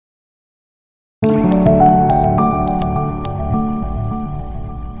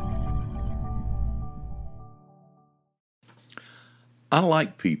I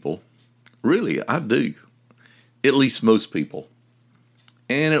like people. Really, I do. At least most people.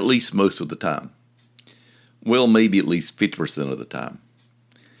 And at least most of the time. Well, maybe at least 50% of the time.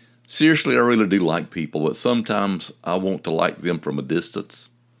 Seriously, I really do like people, but sometimes I want to like them from a distance.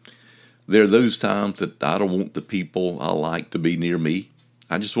 There are those times that I don't want the people I like to be near me.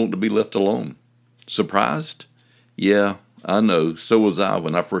 I just want to be left alone. Surprised? Yeah, I know. So was I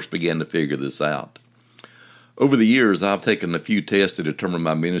when I first began to figure this out. Over the years, I've taken a few tests to determine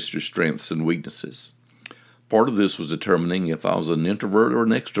my ministry strengths and weaknesses. Part of this was determining if I was an introvert or an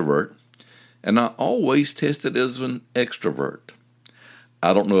extrovert, and I always tested as an extrovert.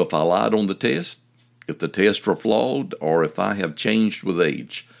 I don't know if I lied on the test, if the tests were flawed, or if I have changed with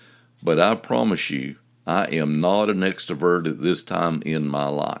age, but I promise you, I am not an extrovert at this time in my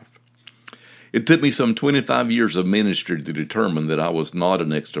life. It took me some 25 years of ministry to determine that I was not an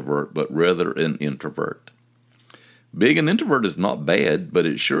extrovert, but rather an introvert. Being an introvert is not bad, but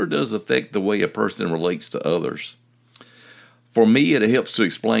it sure does affect the way a person relates to others. For me, it helps to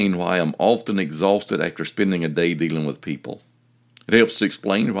explain why I'm often exhausted after spending a day dealing with people. It helps to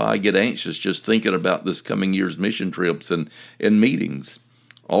explain why I get anxious just thinking about this coming year's mission trips and meetings.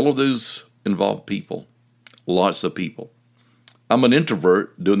 All of those involve people, lots of people. I'm an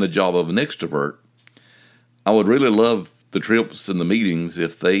introvert doing the job of an extrovert. I would really love the trips and the meetings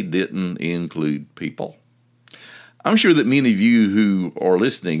if they didn't include people. I'm sure that many of you who are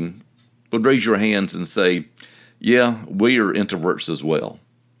listening would raise your hands and say, yeah, we are introverts as well.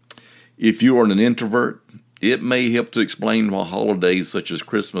 If you are an introvert, it may help to explain why holidays such as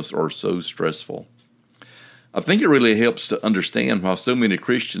Christmas are so stressful. I think it really helps to understand why so many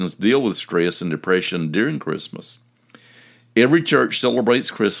Christians deal with stress and depression during Christmas. Every church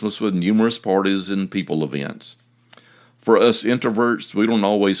celebrates Christmas with numerous parties and people events. For us introverts, we don't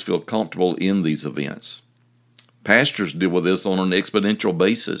always feel comfortable in these events. Pastors deal with this on an exponential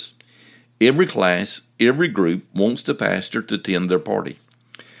basis. Every class, every group wants the pastor to attend their party.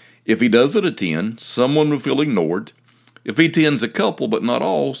 If he doesn't attend, someone will feel ignored. If he attends a couple, but not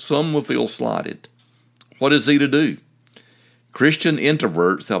all, some will feel slighted. What is he to do? Christian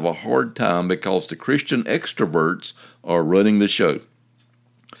introverts have a hard time because the Christian extroverts are running the show.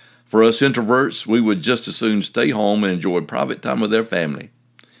 For us introverts, we would just as soon stay home and enjoy private time with their family.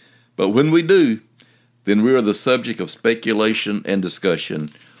 But when we do, then we are the subject of speculation and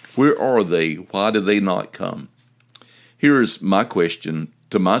discussion. Where are they? Why did they not come? Here is my question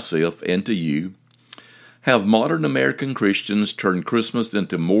to myself and to you. Have modern American Christians turned Christmas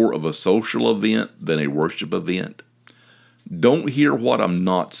into more of a social event than a worship event? Don't hear what I'm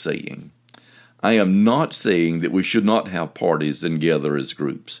not saying. I am not saying that we should not have parties and gather as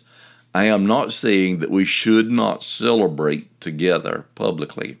groups. I am not saying that we should not celebrate together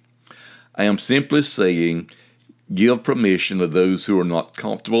publicly. I am simply saying give permission to those who are not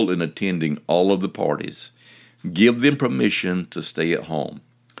comfortable in attending all of the parties. Give them permission to stay at home.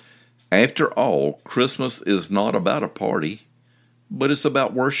 After all, Christmas is not about a party, but it's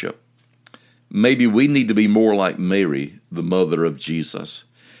about worship. Maybe we need to be more like Mary, the mother of Jesus,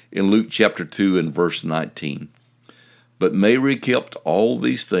 in Luke chapter 2 and verse 19. But Mary kept all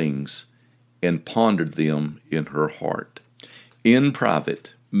these things and pondered them in her heart. In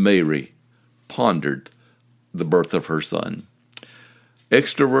private, Mary pondered the birth of her son.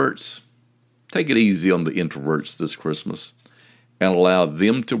 Extroverts, take it easy on the introverts this Christmas and allow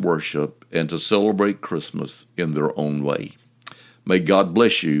them to worship and to celebrate Christmas in their own way. May God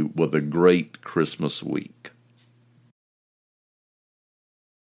bless you with a great Christmas week.